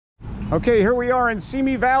Okay, here we are in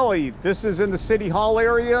Simi Valley. This is in the City Hall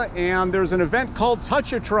area, and there's an event called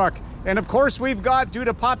Touch a Truck. And of course, we've got, due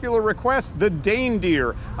to popular request, the Dane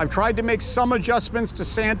deer. I've tried to make some adjustments to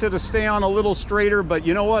Santa to stay on a little straighter, but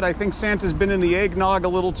you know what? I think Santa's been in the eggnog a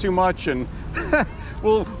little too much, and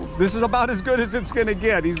well, this is about as good as it's gonna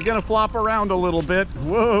get. He's gonna flop around a little bit.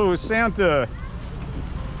 Whoa, Santa.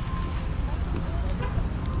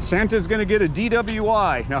 Santa's gonna get a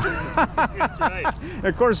DWI. No. That's right.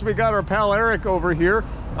 Of course, we got our pal Eric over here.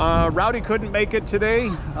 Rowdy couldn't make it today,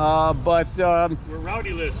 but we're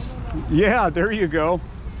rowdyless. Yeah, there you go.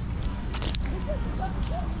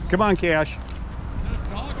 Come on, Cash.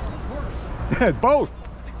 Dog or horse? Both.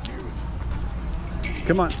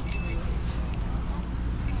 Come on.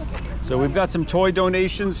 So we've got some toy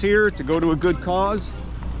donations here to go to a good cause.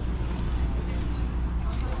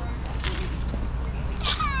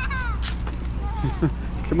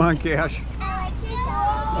 Come on, Cash.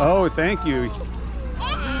 Oh, thank you.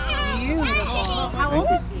 How old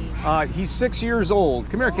is he? He's 6 years old.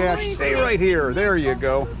 Come here, Cash. Stay right here. There you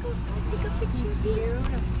go. He's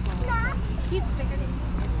beautiful. He's bigger than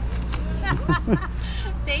you.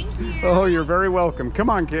 Thank you. Oh, you're very welcome. Come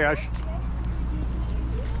on, Cash.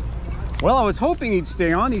 Well, I was hoping he'd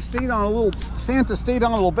stay on. He stayed on a little, Santa stayed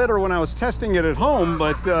on a little better when I was testing it at home,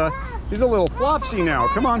 but he's a little flopsy now.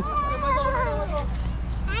 Come on.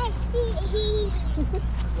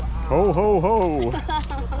 Ho, ho, ho. Ho,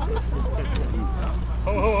 ho,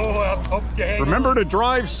 ho. I hope you hang Remember on. to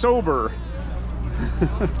drive sober.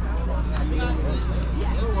 Can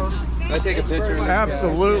I take a picture?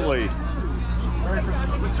 Absolutely.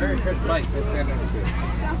 Merry Christmas, Mike. Let's stand next to you.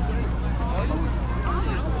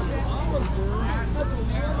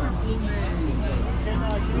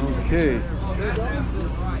 Okay.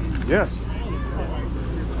 Yes.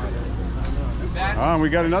 We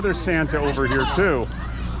got another Santa over here too.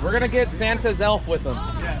 We're gonna get Santa's elf with him.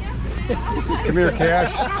 Come here,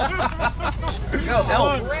 Cash. No,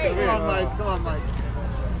 elf. Come on, Mike. Come on, Mike.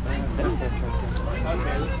 Okay.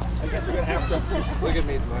 I guess we're gonna have to look at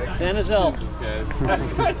me, Mike. Santa's elf. That's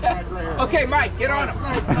good. Okay, Mike, get on him.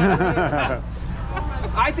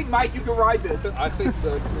 I think, Mike, you can ride this. I think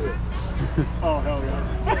so too. Oh, hell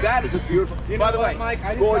yeah. That is a beautiful. By the way, Mike,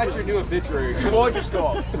 I just gorgeous. got your new obituary. Gorgeous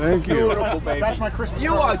dog. Thank you. Beautiful, baby. That's my Christmas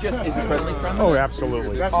You card. are just. Is it friendly? Oh,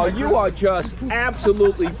 absolutely. That's Oh, my you are just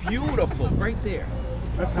absolutely beautiful, right there.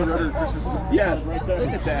 That's the other Christmas one. Yes. Right there.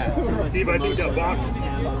 Look at that. Steve, I think that box is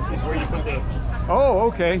where you put the... Oh,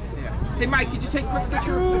 okay. Hey, Mike, could you take a quick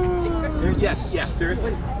picture? Yes, yes,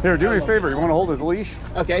 seriously? Here, do me a favor. You want to hold his leash?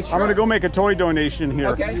 Okay, sure. I'm going to go make a toy donation here.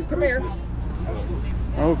 Okay, come here.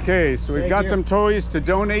 Okay, so we've got some toys to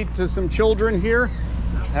donate to some children here.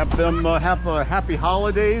 Have them have happy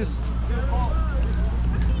holidays.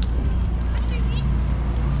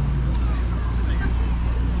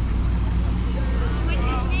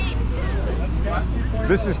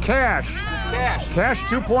 This is Cash. Cash. Cash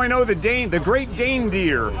 2.0, the Dane, the Great Dane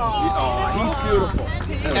deer. Oh, he's beautiful.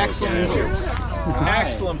 Excellent pooch.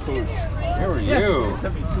 Excellent pooch. How are you?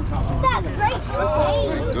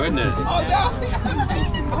 Goodness.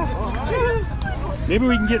 Maybe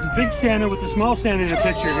we can get Big Santa with the small Santa in a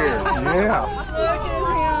picture here. Yeah.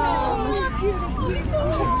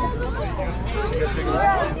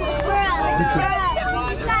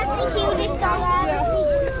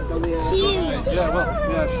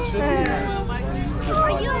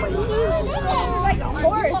 Like a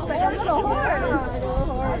horse, like a little horse.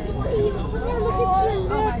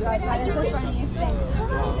 Oh my gosh, that is the funniest thing.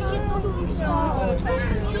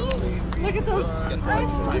 Look at those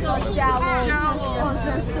jowls.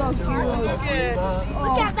 They're so cute.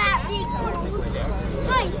 Look at that big one.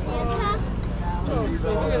 Hi, Santa.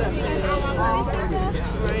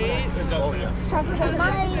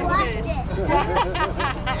 Somebody left it.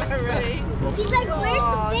 Right. He's like,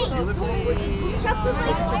 where's the face? Chocolate, where's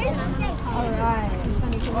the face? All right.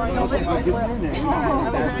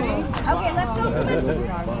 Okay, let's go.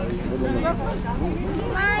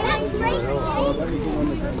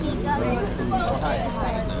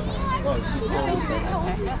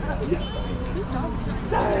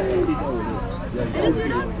 Is your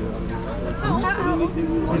dog?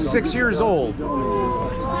 He's 6 years old. I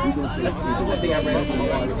think I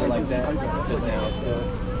ran into like that just now.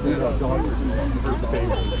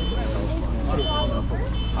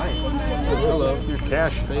 Hi. Hello. Your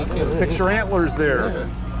Cash. Picture antlers there.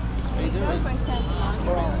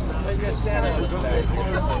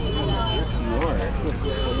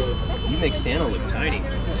 You make Santa look tiny. All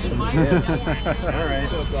right.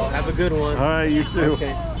 Well, have a good one. All right, you too.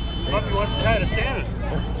 Okay. Puppy wants to hide a Santa.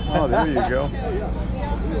 Oh, there you go.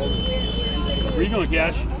 Where you going,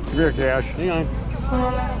 Cash? Come here, Cash. Hang on.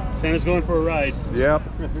 Santa's going for a ride. Yep.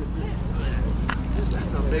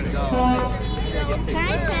 That's a big dog. Can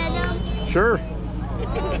I pet him? Sure.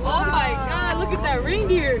 Oh my God! Look at that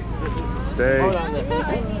reindeer. Stay. Hold on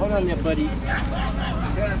there, buddy.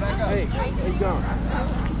 Hey, how you going?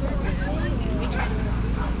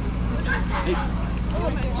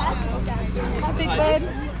 Hi, big bud.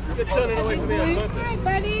 Good turning away from me. Hi,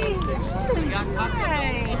 buddy.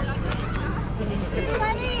 Hi.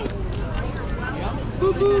 Buddy.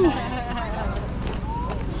 Boo boo.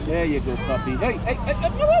 There you go, puppy. Hey, hey, hey, hey.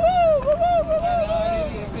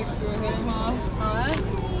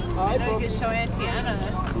 I know you can show Auntie Anna.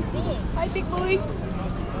 Hi, big boy.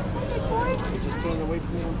 Big boy.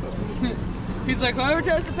 He's like, whoever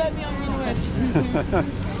tries to pet me, I'm gonna win.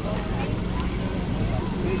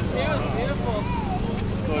 It was beautiful.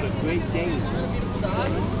 Let's go to Great Dane.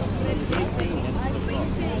 Great Dane.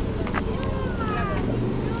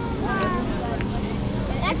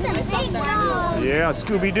 That's a big dog. Yeah,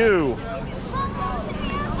 Scooby-Doo. I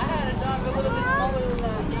had a dog a little bit smaller than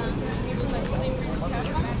that.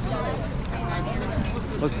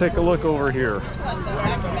 Let's take a look over here.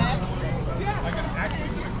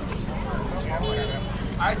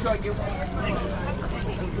 I tried to get one.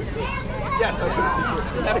 Yes, I took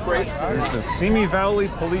it. Had a great. There's the Simi Valley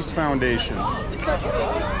Police Foundation.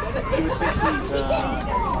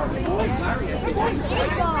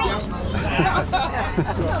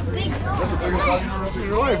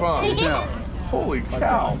 Your life, huh? Yeah. Holy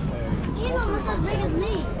cow. He's almost as big as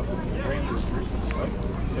me.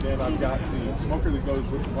 And then I've got the smoker that goes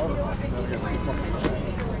with the motor.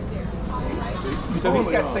 So he's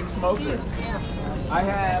got 6 smokers. I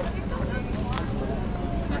have.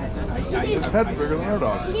 His head's bigger than our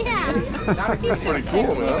dog. Yeah. That's pretty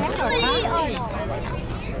cool, man.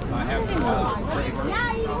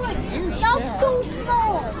 Yeah, you would. That's so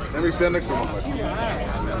small. Let me stand next to him.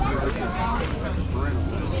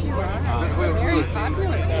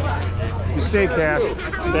 You stay, Cash.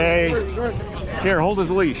 Stay. Here, hold his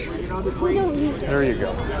leash. There you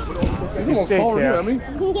go. You stay, Cash.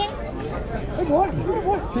 Hey, boy.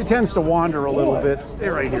 He tends to wander a little bit. Stay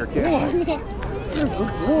right here, Cash. I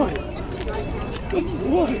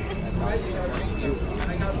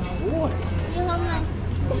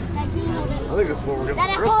think that's what we're going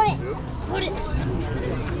Daddy, to hold it. do. Put it.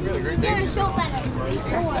 You're gonna show better.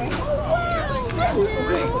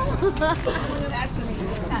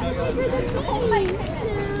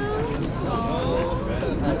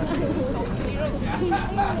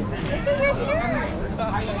 This is your shirt.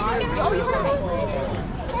 Oh, you want to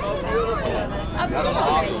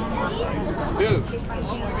It is.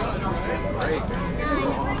 Great.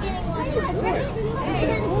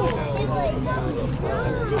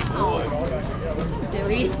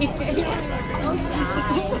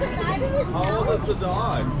 How old is the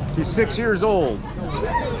dog? He's 6 years old.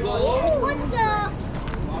 What the?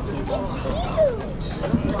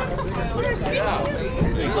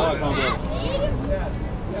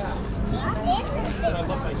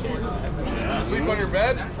 Sleep on your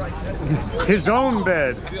bed? His own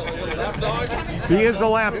bed. Lap dog? He is a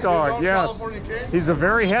lap dog, yes. California King? He's a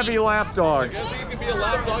very heavy lap dog. He can be a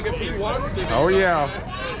lap dog if he wants to. Oh, yeah.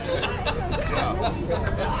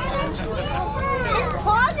 His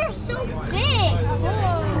paws are so big.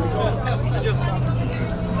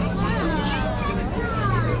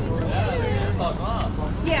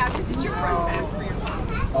 Yeah, because it's your front back for your mom.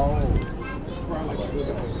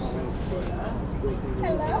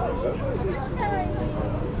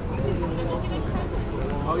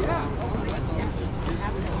 Oh yeah.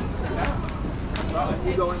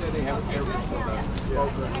 You go in there, they have everything. He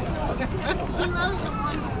loves to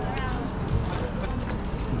wander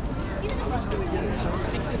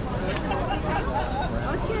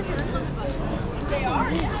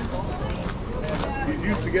He's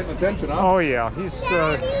used to getting attention, huh? Oh, yeah.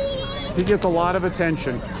 He gets a lot of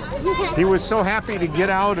attention. He was so happy to get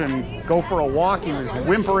out and go for a walk. He was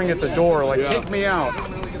whimpering at the door, like, take me out.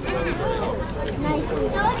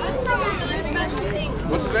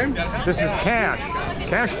 What's his name? This is Cash.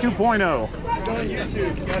 Cash 2.0.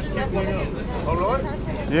 Oh, really?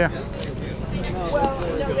 Yeah.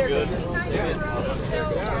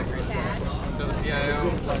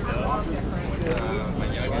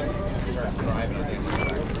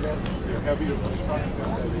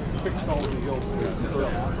 Fixed all the hills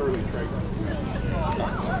early trade.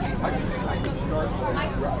 I can start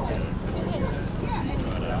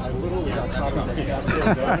I literally got copies of the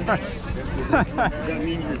Does that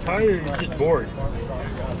mean you're tired or you're just bored?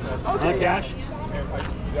 Huh, Cash?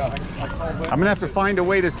 I'm gonna have to find a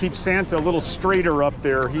way to keep Santa a little straighter up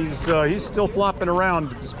there. He's still flopping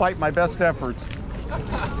around despite my best efforts.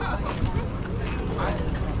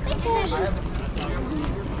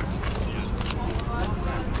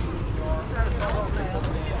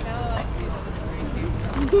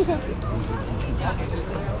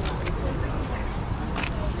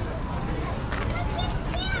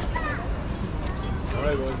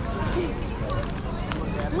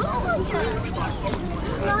 Looks like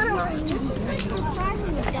a lot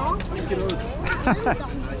of donkey.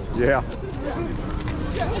 Yeah.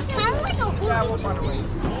 It's kind of like a horse.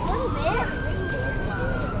 Little bit.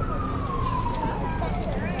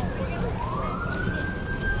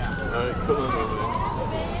 Alright, come on over.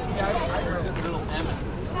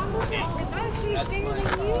 It's actually bigger than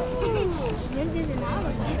you.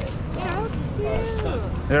 So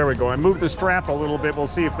cute. There we go. I moved the strap a little bit. We'll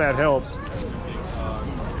see if that helps. Look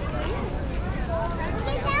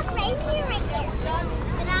at that reindeer right there.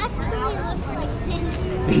 It actually looks like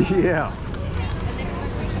Simi. Yeah.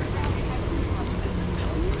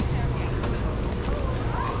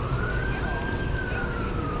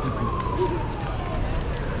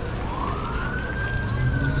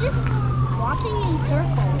 It's just walking in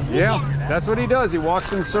circles. Yeah, that's what he does. He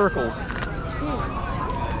walks in circles. Just a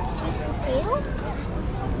tail?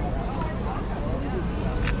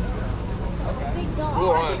 Big dog.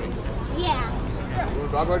 Cool, huh? Yeah. You want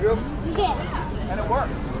a dog like this? Yeah. And it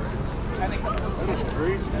works. That is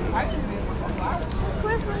crazy.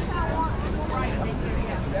 Where's I want?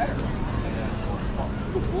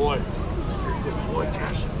 Good boy. Good boy,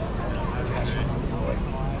 Cash.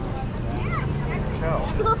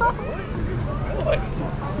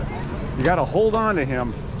 You got to hold on to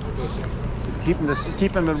him. Keep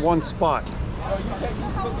him in one spot. But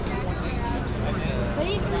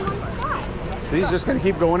he's in one spot. So he's just going to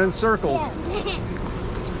keep going in circles. It's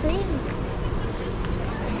crazy.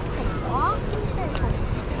 Just walk in circles.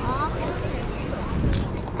 Walk in circles.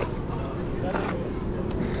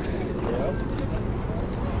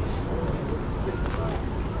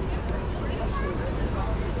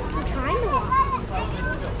 I'm trying to walk.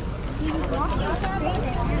 He's walking straight.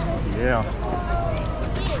 Yeah.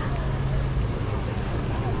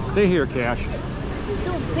 Stay here, Cash. It's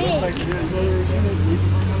so big. There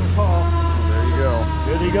you go.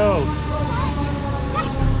 There you go.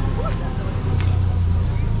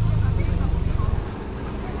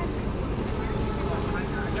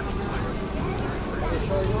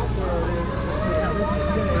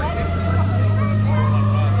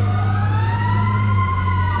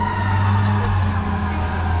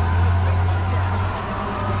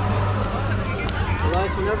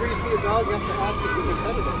 Elias, whenever you see a dog, you have to ask if you can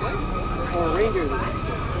pet it, okay? Or a reindeer in this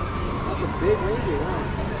case. That's a big reindeer,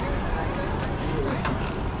 huh?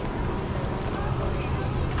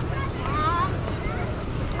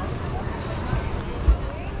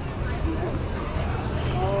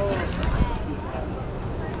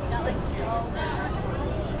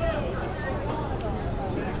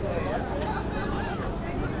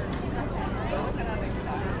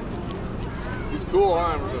 He's cool,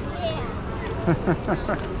 huh?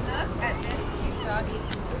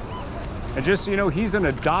 And just so you know, he's an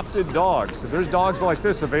adopted dog. So there's dogs like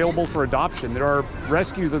this available for adoption. There are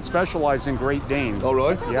rescue that specialize in Great Danes. Oh,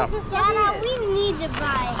 really? Yeah. Donna, we need to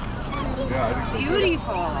buy it. Yeah,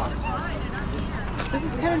 Beautiful. This is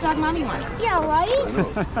the kind of dog mommy wants. Yeah, I right? know.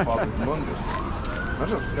 Pop is humongous. I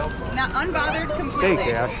know, scalp dog. Not unbothered completely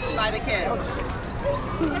Stay, Cash. by the kid.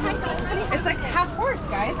 It's like half horse,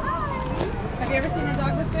 guys. Have you ever seen a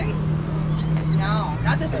dog this big? No,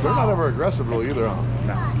 not this They're not small. ever aggressive really either, huh?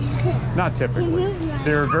 No, not typically.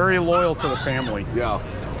 They're very loyal to the family. Yeah.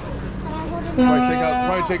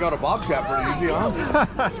 Probably take out a bobcat pretty easy, huh?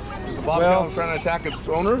 The bobcat was trying to attack its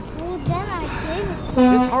owner? Well, then I gave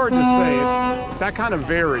it. It's hard to say. That kind of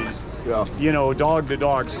varies, Yeah. you know, dog to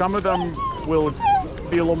dog. Some of them will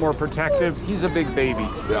be a little more protective. He's a big baby.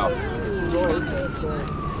 Yeah.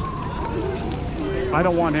 I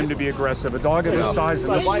don't want him to be aggressive. A dog of this size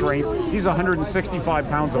and this strength, he's 165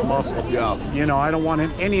 pounds of muscle. Yeah. You know, I don't want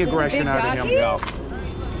any aggression big out of him. doggy? Yeah.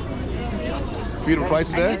 Feed him twice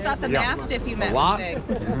a And you day? thought the Yeah. mastiff you met lot? was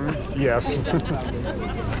big. Yes. He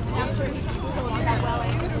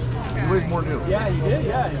weighs more than you. Yeah, you did.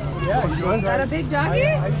 Yeah. Is that a big doggy?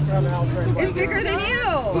 It's bigger than you.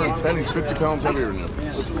 110, he's 50 pounds heavier than you.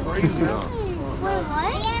 That's crazy, huh? Wait,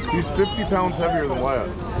 what? He's 50 pounds heavier than Wyatt.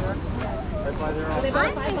 I'm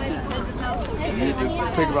 50 pounds. You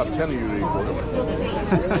just take about 10 of you to equal him.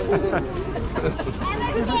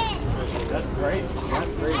 That's great.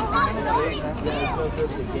 That's great. I thought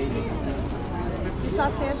so. saw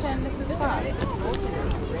Santa and Mrs. Claus.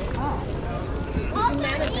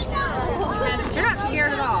 You're not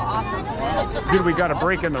scared at all. Awesome. Dude, we got a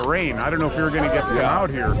break in the rain. I don't know if we were going to get to come out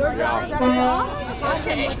here. Right?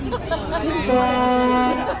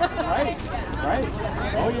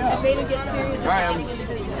 Oh, yeah.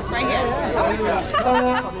 Right here.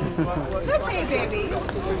 It's okay, baby.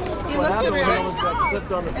 He looks really.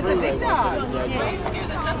 It's a big dog.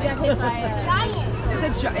 It's a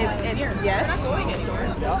yes.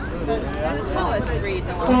 The tallest breed.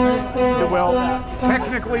 Well,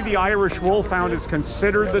 technically the Irish Wolfhound is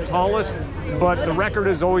considered the tallest, but the record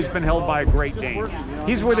has always been held by a Great Dane.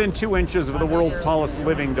 He's within 2 inches of the world's tallest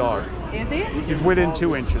living dog. Is he? He's within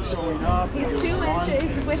 2 inches. He's 2 inches.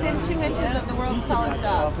 He's within 2 inches of the world's tallest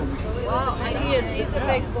dog. Wow, and he is. He's a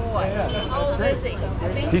big boy. How old is he?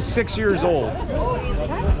 He's 6 years old. Oh, he's a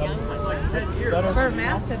young one. For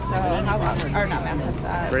mastiffs, though, how long? Or not mastiffs.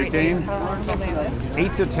 Great Dane? Danes, how long will they live?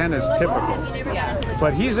 8 to 10 is typical. Yeah.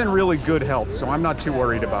 But he's in really good health, so I'm not too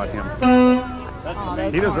worried about him. Oh,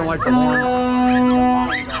 those He doesn't horns. like the horns.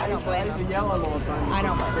 I don't blame him. I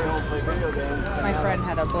don't blame him. My friend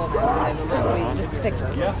had a bull mastiff that we just picked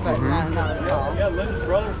her, but not as tall.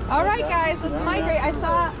 All right, guys, let's migrate. I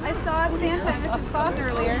saw Santa and Mrs. Claus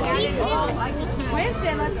earlier.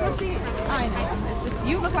 Winston, let's go see. I know. It's just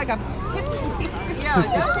you look like a hipster. Yeah,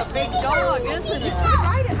 that's a big dog, isn't You it? could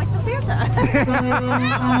ride it like the Santa.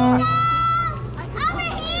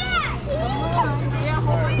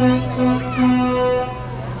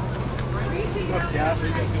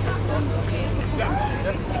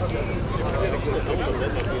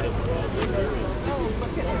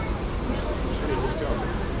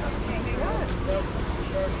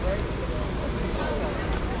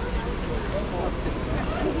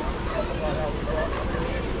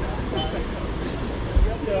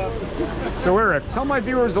 So Eric, tell my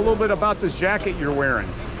viewers a little bit about this jacket you're wearing.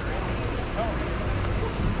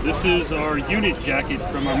 This is our unit jacket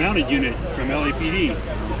from our mounted unit from LAPD.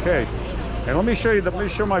 Okay, and let me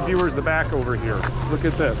show my viewers the back over here. Look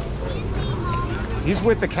at this. He's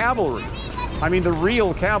with the cavalry. I mean the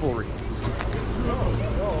real cavalry.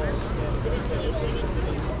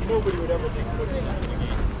 Nobody would ever think of it.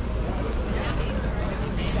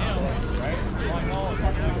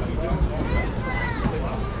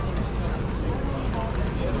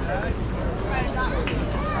 I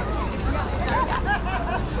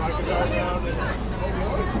could drive down and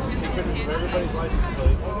take pictures of everybody's license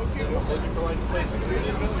plate. Looking for license plate.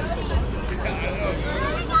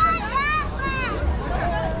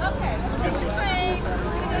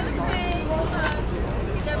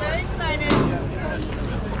 They're very excited.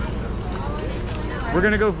 We're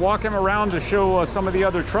gonna go walk him around to show some of the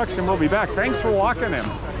other trucks and we'll be back. Thanks for walking him.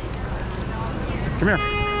 Come here.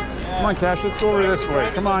 Come on, Cash, let's go over this way.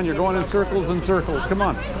 Come on, you're going in circles and circles. Come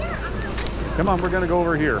on. Come on, we're gonna go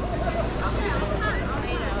over here. Come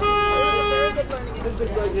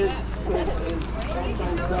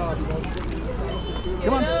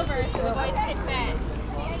on. Over so the boys get fed.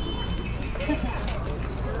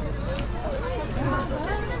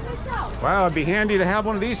 Wow, it'd be handy to have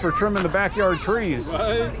one of these for trimming the backyard trees. You've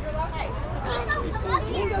already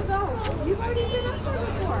been up there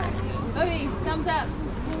before. Okay, thumbs up.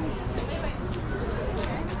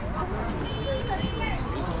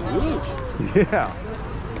 Yeah.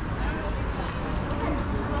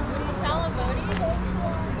 What do you tell them, Bodie?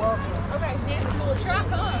 Okay, here's a cool truck,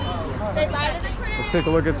 huh? Say bye to the crib. Let's take a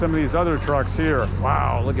look at some of these other trucks here.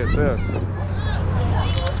 Wow, look at this.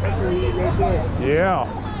 Yeah.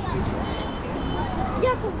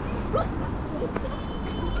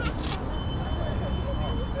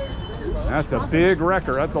 That's a big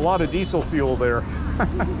wrecker. That's a lot of diesel fuel there.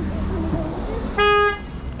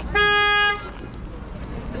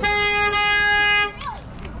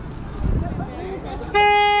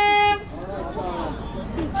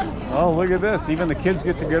 Oh, look at this. Even the kids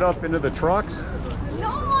get to get up into the trucks.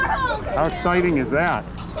 How exciting is that?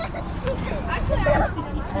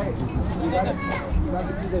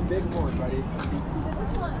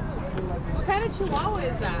 What kind of chihuahua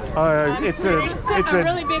is that? It's a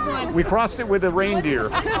really big one. We crossed it with a reindeer.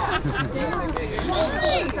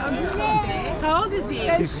 How old is he?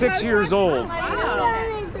 He's 6 years old.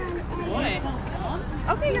 Boy.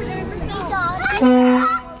 Okay, you're doing pretty good.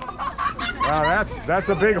 Wow, that's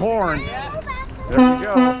a big horn. There we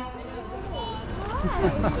go.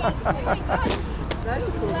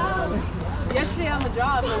 Yesterday on the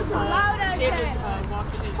job, it was walking in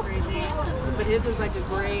crazy, but his is like a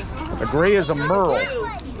gray. The gray is a merle.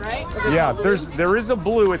 Right? Yeah, there is a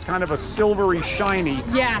blue. It's kind of a silvery shiny.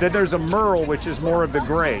 Yeah. Then there's a merle, which is more of the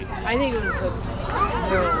gray. I think it was a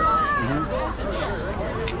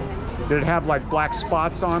Did it have like black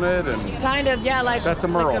spots on it? And Kind of, yeah, like. that's a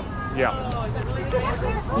merle. Like Yeah.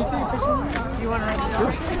 you want to write it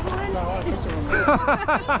down?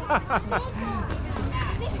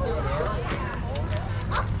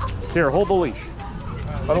 Here, hold the leash.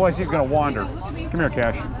 Otherwise, he's going to wander. Come here,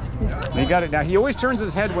 Cash. And he got it now. He always turns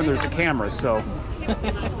his head when there's a camera, so.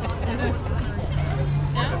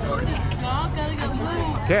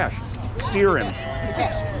 Cash, steer him.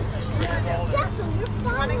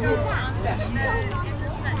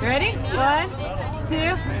 You ready? 1, 2.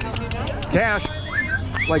 Cash,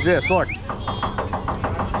 like this, look.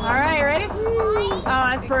 All right, ready? Oh,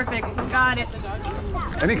 that's perfect. Got it.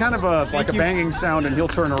 Any kind of a, like a banging sound and he'll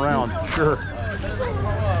turn around, sure.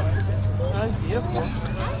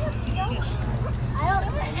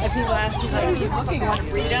 If people ask you, like, he's looking, want to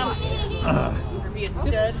breed him? Or be a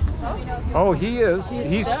stud? Oh, he is.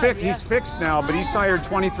 He's fixed. He's fixed now, but he sired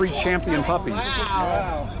 23 champion puppies.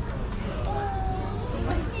 Wow.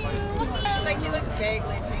 It's like he looks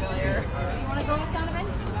vaguely familiar. You want to go with Donovan?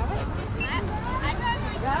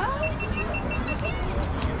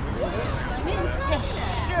 Yes,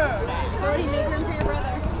 sure. Already make room for your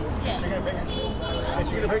brother. Yeah. Can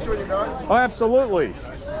she get a picture with your dog? Oh, absolutely.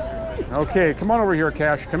 Okay, come on over here,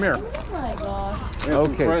 Cash. Come here. Oh my god.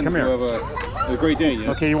 Okay, come here. A Great Dane, yes.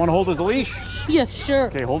 Okay, you want to hold his leash? Yeah, sure.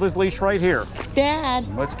 Okay, hold his leash right here. Dad.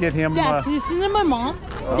 Let's get him. Dad, can you send them my mom?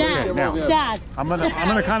 Okay, Dad. now. Dad. I'm gonna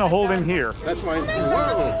kind of hold him here. That's fine.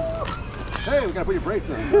 Whoa! Hey, we gotta put your brakes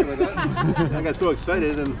on. Sorry about that. I got so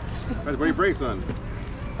excited and had to put your brakes on.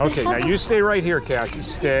 Okay, now you stay right here, Cash. You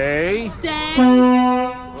stay. Stay.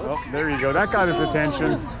 Oh, there you go. That got his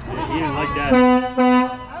attention. Yeah, he didn't like that.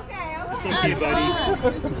 It's okay, buddy.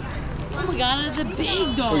 Oh my god, it's a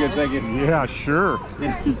big dog. Okay, thank you. Yeah, sure.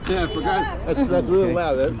 Yeah, I forgot. That's really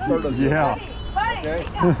loud. That started us. Yeah. Okay. Okay,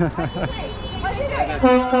 1,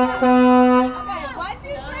 2,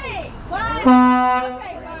 3. 1.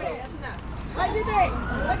 Okay, Cody, that's enough. 1, 2, 3.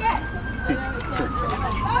 Okay.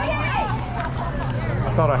 Oh, yay! I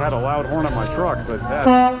thought I had a loud horn on my truck, but that's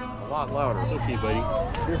a lot louder. It's okay, buddy.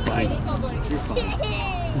 You're fine. You're fine.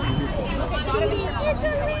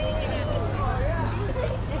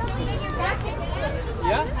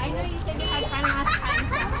 Yeah? I know you said you had time last time.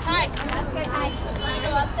 Hi. That's good. Hi. Want to go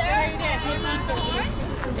up there?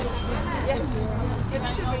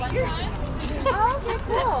 Oh, okay,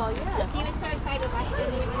 cool. Yeah. He was so excited last year.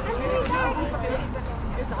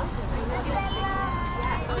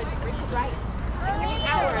 Right.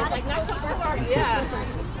 Hours, like not so far. Yeah.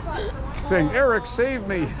 Saying, Eric, save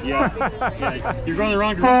me. Yeah. Yeah. You're going the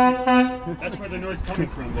wrong direction. That's where the noise is coming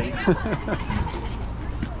from, buddy.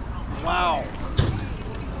 Wow.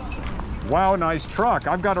 Wow, nice truck.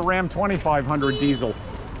 I've got a Ram 2500 diesel.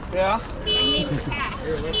 Yeah. My name is Kat.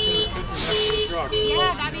 Here, let's get a picture next to the truck.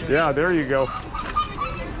 Yeah, that'd be Yeah, there you go.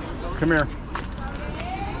 Come here.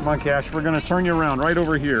 Come on, Cash. We're going to turn you around right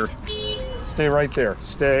over here. Stay right there.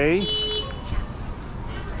 Stay.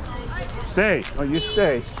 Stay. Oh, you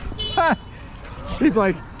stay. He's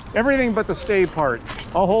like, everything but the stay part.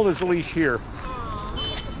 I'll hold his leash here.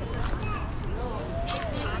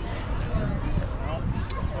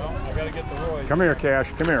 I gotta get the Roy. Come here, Cash.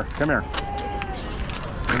 Come here. Come here.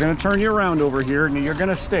 We're going to turn you around over here, and you're going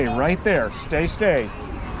to stay right there. Stay, stay.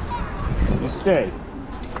 You stay.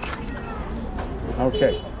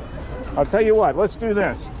 Okay. I'll tell you what. Let's do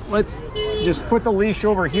this. Let's just put the leash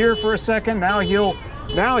over here for a second. Now he'll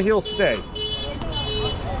stay.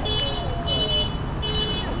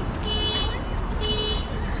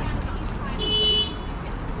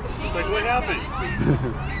 It's like, what happened?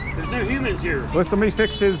 There's no humans here. Let me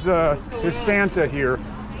fix his Santa here.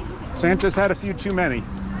 Santa's had a few too many.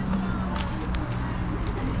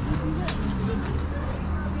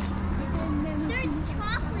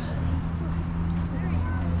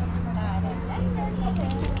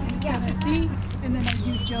 See? And then I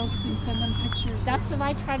do jokes and send them pictures. That's what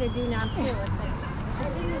I try to do now too.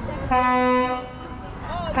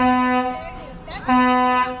 It's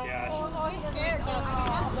like,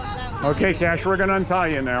 Okay, Cash, we're gonna untie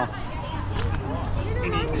you now.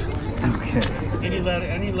 Okay. Any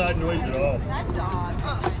loud noise at all.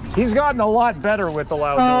 He's gotten a lot better with the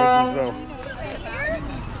loud noises, though.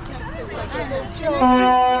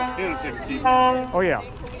 Here, 16. Oh yeah.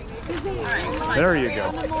 There you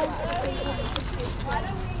go.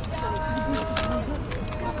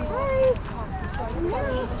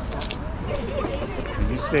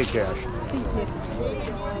 You stay, Cash.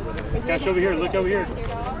 Cash, over here. Look over here.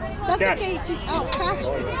 That's Cash. okay. Oh, Cash.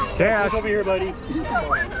 Cash. Look over here, buddy.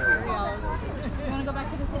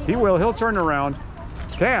 He will. He'll turn around.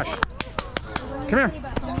 Cash. Come here.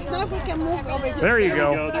 It's not dog, we can move over here. There you There we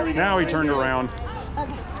go. go, there we go. Now he turned around.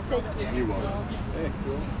 Okay, thank you. You're welcome.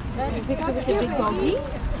 That is so cute, baby.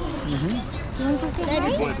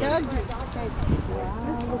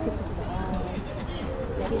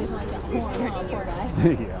 That is a doggy.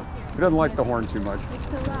 Yeah. He doesn't like the horn too much.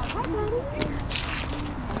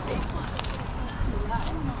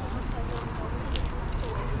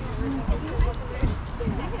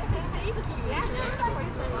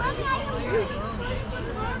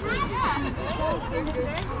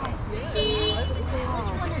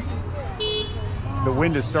 The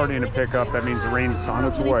wind is starting to pick up. That means the rain's on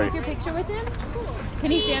its way. Take your picture with him?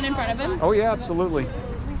 Can he stand in front of him? Oh yeah, absolutely.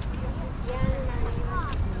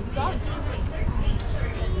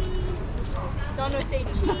 Don't say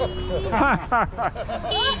cheese.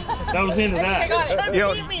 That was the end of that. You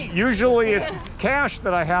know, usually it's Cash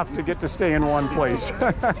that I have to get to stay in one place.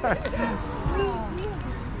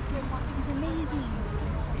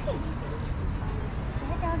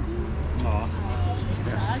 Aw.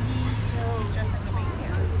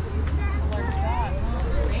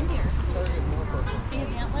 See his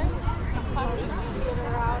antlers? His costume.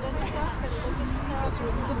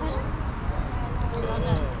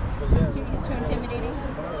 He's too intimidating.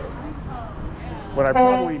 What I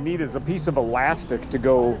probably need is a piece of elastic to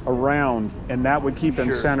go around, and that would keep him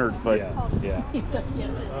Sure. centered. But Yeah. He's so cute.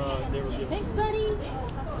 Thanks, buddy.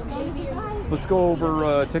 let's go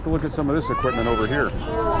over, take a look at some of this equipment over here.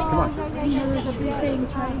 Come on. There's a big thing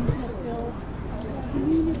trying to build.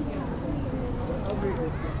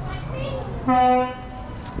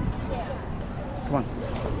 Come on.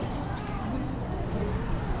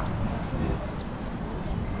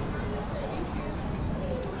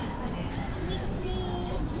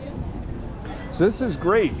 So this is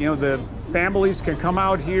great. You know, the families can come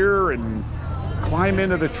out here and climb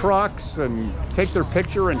into the trucks and take their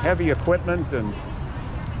picture in heavy equipment. And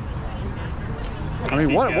I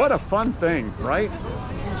mean, what a fun thing, right? We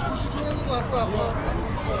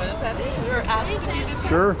were asked to be the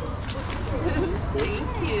Sure.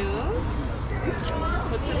 Thank you.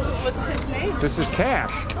 What's his name? This is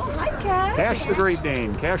Cash. Oh, hi, Cash. Cash the Great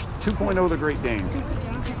Dane. Cash 2.0 the Great Dane.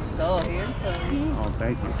 So handsome. Oh,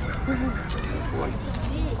 thank you.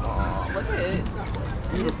 Oh, look at it.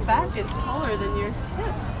 His back is taller than your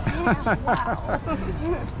hip. Wow.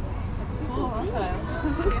 That's cool.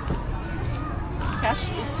 Okay.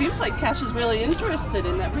 Cash, it seems like Cash is really interested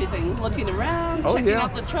in everything, looking around, Oh, checking yeah.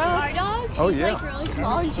 out the Our trucks. dog, she's Oh, yeah. like really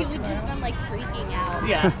small and she would just been like freaking out.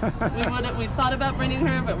 Yeah, we thought about bringing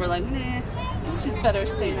her, but we're like, nah, she's better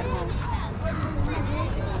staying at home.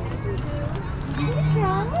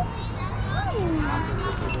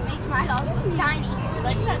 Makes my dog tiny. You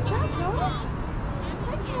like that truck?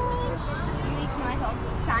 Makes my dog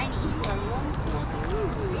tiny.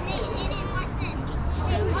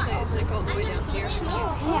 It's like all the way down here.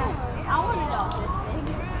 Yeah, I want a dog this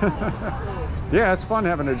big. Yeah, it's fun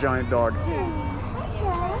having a giant dog.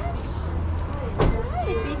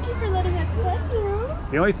 Thank you for letting us pet you.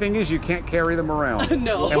 The only thing is you can't carry them around.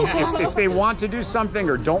 No. And if they want to do something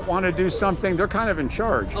or don't want to do something, they're kind of in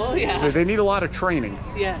charge. Oh, yeah. So they need a lot of training.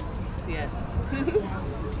 Yes, yes. So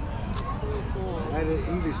cool. I had an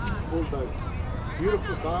English bulldog.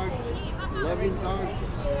 Beautiful dog, loving dog,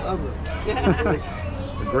 but stubborn. Like,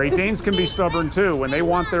 The Great Danes can be stubborn too when they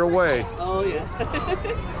want their way. Oh, yeah.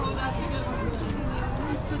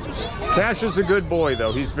 Cash is a good boy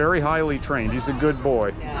though. He's very highly trained. He's a good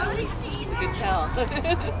boy. Yeah, you can tell.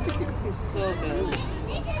 He's so good.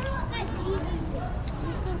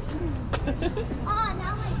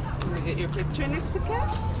 Can we get your picture next to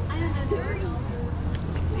Cash?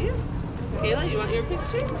 Do you? Kayla, you want your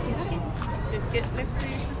picture? Get next to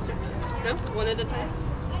your sister. No? One at a time?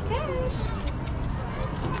 Cash.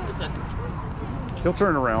 It's okay. He'll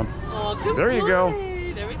turn around. Oh, good There you go. boy.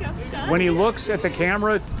 There we go. Got When he it. looks at the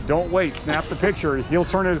camera, don't wait. Snap the picture. He'll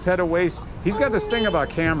turn his head away. He's got this thing about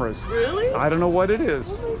cameras. Really? I don't know what it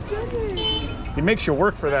is. Oh my goodness. He makes you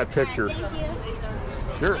work for that picture.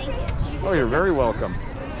 Sure. Oh, you're very welcome.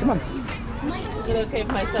 Come on. Is it okay if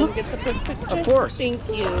my son gets a good picture? Of course. Thank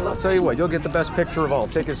you. I'll tell you what, you'll get the best picture of all.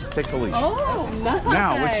 Take the leash. Oh, nice.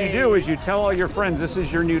 Now, what you do is you tell all your friends this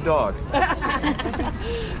is your new dog. All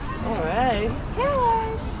right.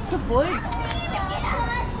 Cash. Good boy.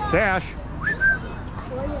 Cash.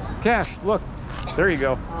 Cash, look. There you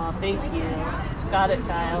go. Oh, thank you. Got it,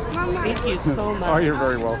 Kyle. Thank you so much. Oh, you're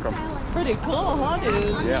very welcome. Pretty cool, huh,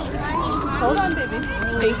 dude? Yeah, Hold on, baby.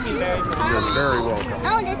 Thank you very much. you're very welcome.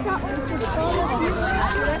 Oh, that's not what it's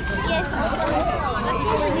Yes,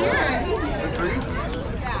 over here.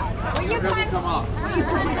 Where you doesn't come off.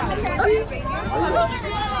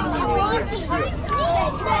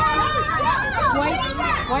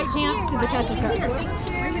 White pants to the touch truck.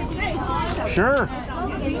 Sure.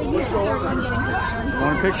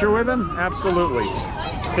 Want a picture with him? Absolutely.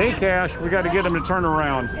 Stay, Cash. We got to get him to turn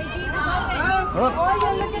around. Oops.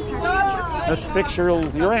 Let's fix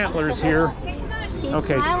your antlers here.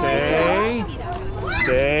 Okay, stay.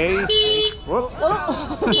 Stay. Whoops.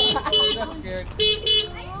 Okay,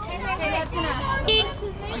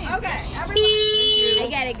 everybody. I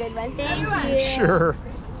got a good one. Thank you. Sure.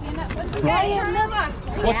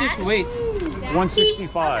 What's his weight?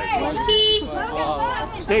 165.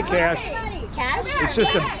 Stay, Cash. Cash? It's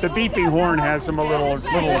just the beeping horn has him a little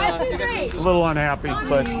unhappy,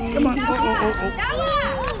 but come on.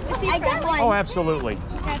 I got one. Oh, absolutely.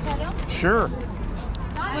 Sure.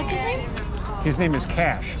 What's his name? His name is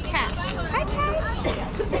Cash. Cash. Hi, Cash.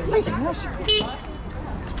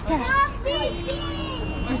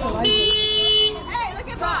 Hey, look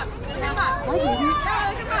at Bob. Look at Bob.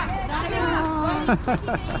 Look at Bob.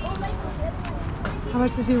 How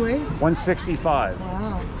much does he weigh? 165.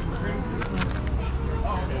 Wow.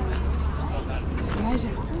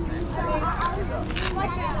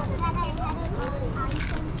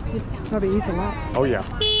 He probably eats a lot. Oh, yeah.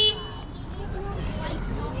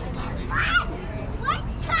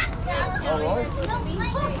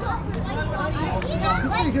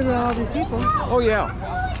 He's pretty good with all these people. Oh,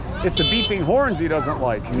 yeah. It's the beeping horns he doesn't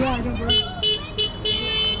like. Yeah, I think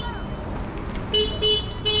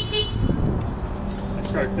I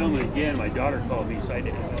started filming again. My daughter called me, so I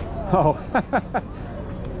did it. Oh.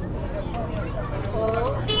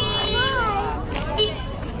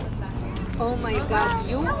 Oh my God,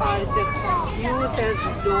 you are the cutest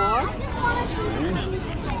dog.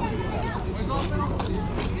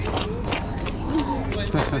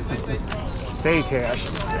 Stay, Cash.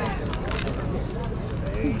 Stay.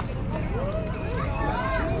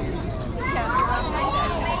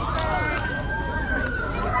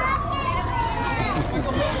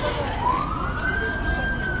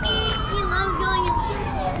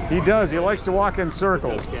 He does. He likes to walk in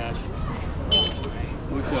circles.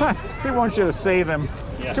 He wants you to save him.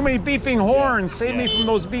 Yeah. Too many beeping horns. Save me from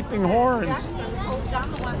those beeping horns. Hold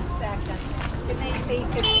on 1 second. Can I take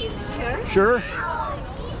a picture? Sure.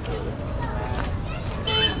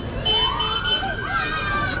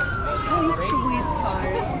 Oh,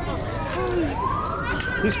 sweetheart.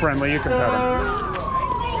 He's friendly. You can pet him.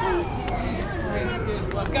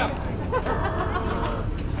 Let's go.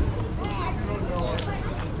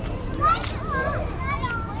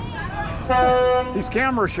 He's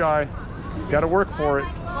camera shy. Got to work for it.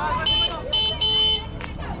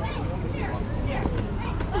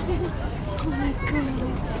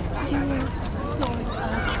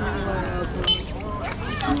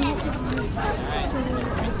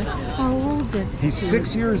 How old is he? He's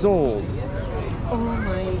 6 years old. Oh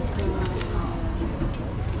my God.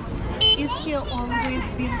 Is he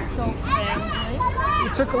always been so friendly?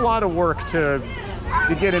 It took a lot of work to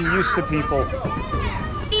get him used to people.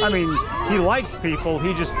 I mean, he liked people.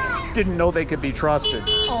 He just didn't know they could be trusted.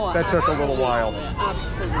 Oh, that took a little while.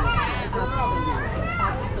 Absolutely.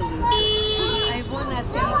 Absolutely. I want to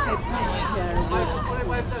take a picture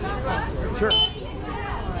with Sure.